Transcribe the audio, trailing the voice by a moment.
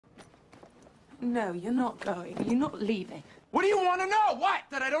No, you're not going. You're not leaving. What do you want to know? What?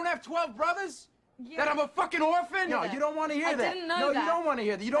 That I don't have 12 brothers? Yeah. That I'm a fucking orphan? No, you don't want to hear that. I didn't know no, that. You don't want to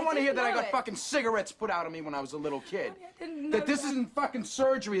hear that. You don't want to hear that I got it. fucking cigarettes put out of me when I was a little kid. I didn't know that this isn't fucking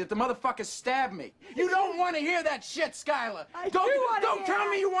surgery, that the motherfucker stabbed me. You don't want to hear that shit, Skylar. Don't tell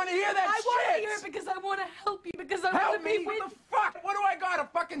me you want to hear that shit. I want to hear it because I want to help you, because I want to be with you. What the fuck? What do I got? A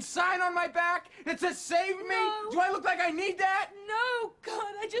fucking sign on my back that says save me? No. Do I look like I need that? No,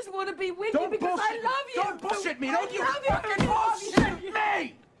 God, I just want to be with you because I love you. Don't bullshit me. Don't you I love fucking bullshit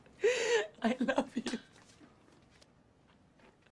me. I love